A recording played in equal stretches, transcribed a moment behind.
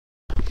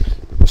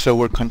So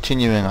we're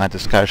continuing our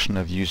discussion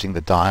of using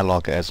the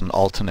dialog as an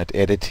alternate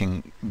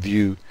editing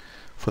view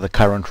for the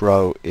current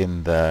row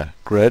in the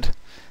grid,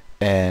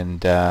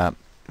 and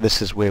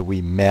this is where we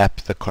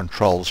map the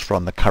controls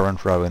from the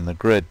current row in the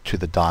grid to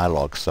the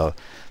dialog. So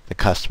the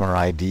customer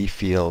ID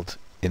field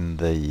in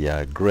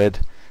the grid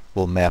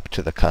will map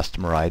to the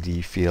customer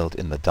ID field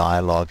in the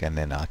dialog, and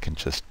then I can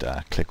just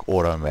click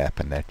auto map,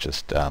 and that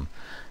just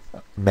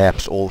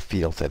maps all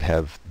fields that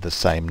have the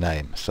same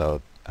name.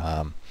 So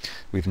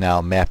we've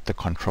now mapped the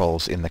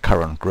controls in the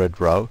current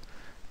grid row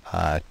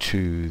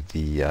to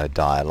the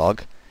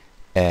dialog,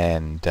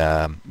 and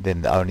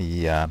then the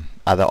only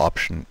other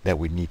option that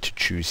we need to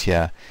choose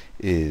here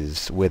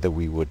is whether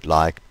we would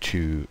like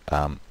to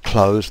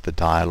close the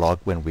dialog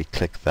when we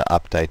click the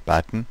update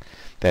button.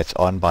 That's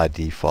on by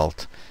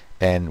default,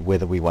 and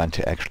whether we want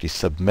to actually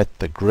submit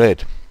the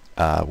grid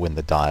when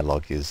the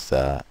dialog is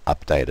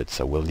updated.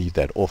 So we'll leave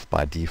that off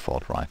by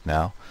default right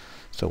now.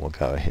 So we'll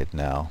go ahead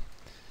now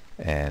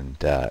and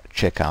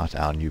check out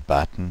our new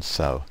button.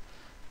 So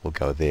we'll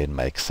go there and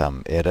make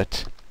some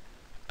edit.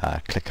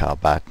 Click our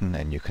button,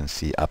 and you can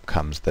see up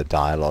comes the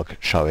dialog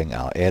showing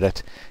our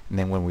edit. And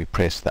then when we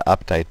press the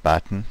update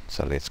button,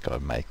 so let's go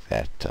make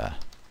that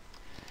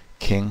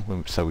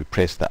king. So we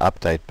press the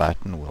update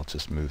button, we'll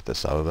just move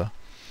this over.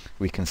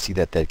 We can see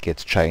that that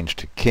gets changed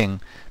to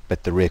king,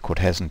 but the record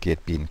hasn't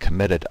yet been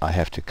committed. I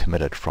have to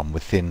commit it from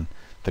within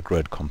the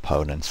grid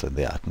component, so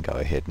there I can go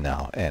ahead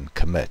now and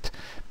commit.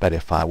 But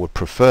if I would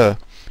prefer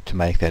to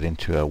make that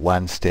into a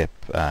one-step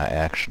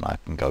action, I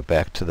can go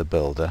back to the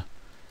builder,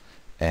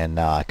 and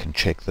now I can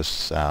check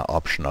this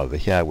option over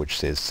here which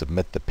says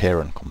submit the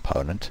parent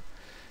component.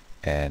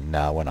 And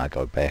now when I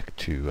go back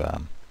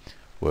to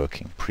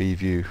working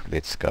preview,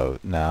 let's go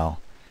now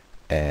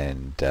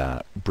and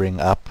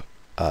bring up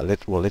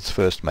let's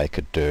first make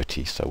it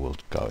dirty. So we'll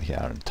go here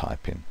and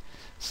type in,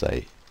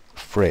 say,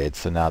 Fred.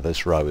 So now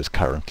this row is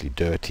currently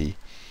dirty.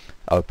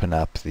 Open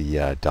up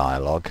the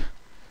dialog,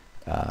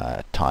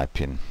 type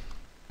in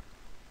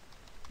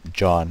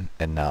John,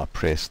 and now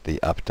press the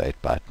update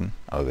button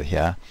over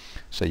here.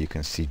 So you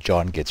can see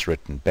John gets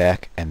written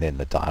back, and then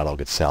the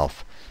dialog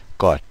itself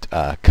got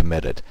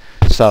committed.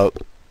 So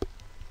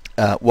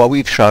what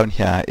we've shown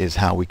here is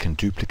how we can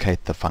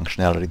duplicate the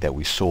functionality that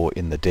we saw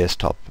in the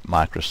desktop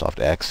Microsoft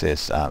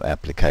Access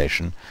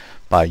application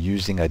by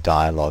using a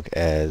dialog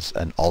as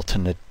an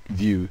alternate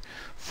view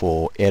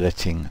for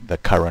editing the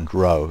current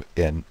row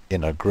in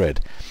a grid.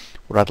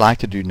 What I'd like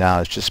to do now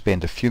is just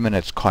spend a few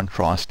minutes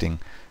contrasting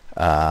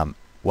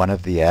one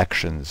of the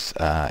actions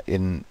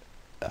in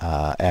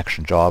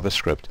Action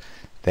JavaScript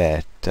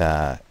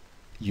that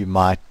you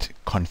might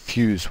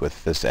confuse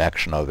with this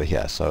action over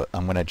here. So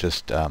I'm going to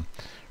just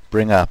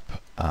bring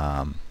up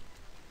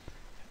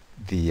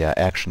the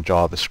Action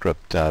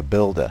JavaScript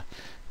builder,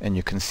 and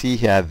you can see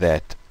here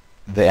that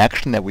the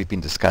action that we've been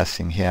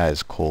discussing here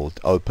is called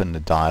open the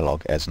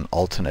dialog as an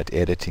alternate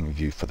editing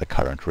view for the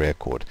current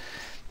record.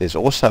 There's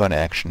also an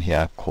action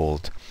here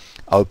called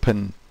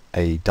open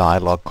a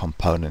dialog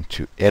component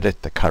to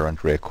edit the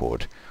current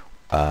record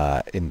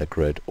in the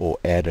grid or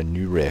add a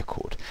new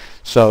record.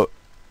 So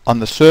on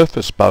the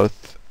surface,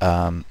 both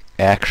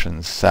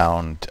actions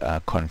sound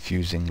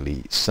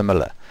confusingly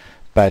similar,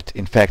 but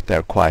in fact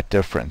they're quite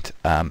different.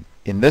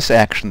 In this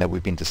action that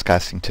we've been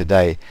discussing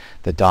today,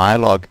 the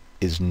dialog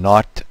is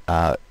not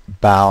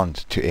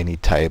bound to any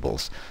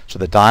tables. So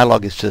the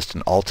dialog is just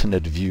an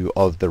alternate view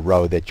of the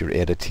row that you're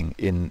editing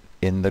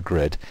in the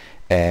grid,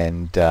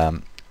 and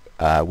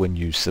when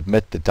you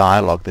submit the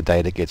dialog, the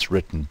data gets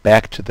written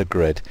back to the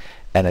grid,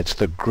 and it's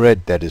the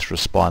grid that is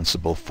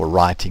responsible for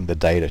writing the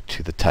data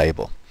to the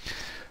table.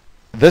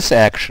 This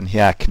action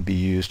here can be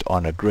used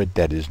on a grid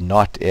that is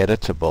not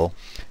editable,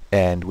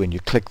 and when you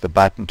click the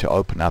button to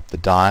open up the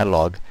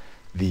dialog,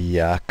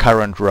 the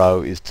current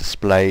row is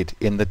displayed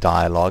in the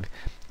dialog,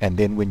 and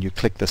then when you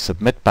click the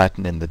submit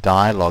button in the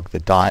dialog, the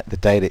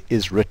data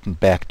is written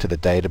back to the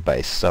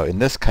database. So in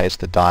this case,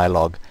 the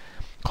dialog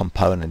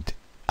component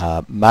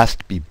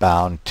must be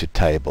bound to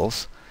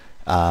tables,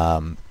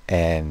 and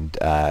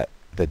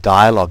the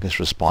dialog is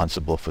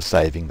responsible for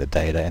saving the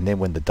data, and then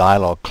when the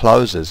dialog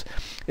closes,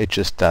 it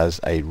just does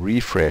a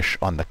refresh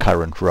on the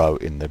current row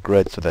in the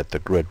grid so that the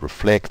grid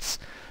reflects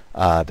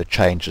the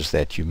changes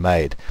that you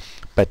made.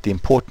 But the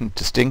important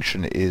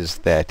distinction is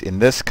that in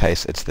this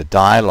case it's the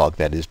dialog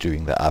that is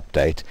doing the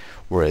update,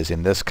 whereas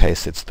in this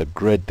case it's the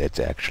grid that's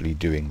actually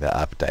doing the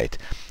update.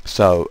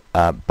 So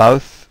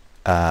both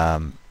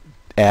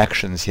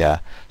actions here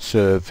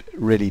serve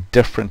really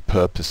different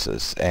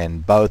purposes,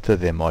 and both of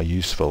them are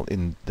useful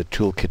in the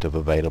toolkit of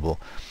available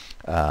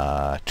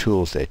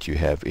tools that you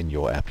have in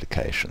your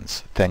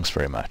applications. Thanks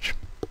very much.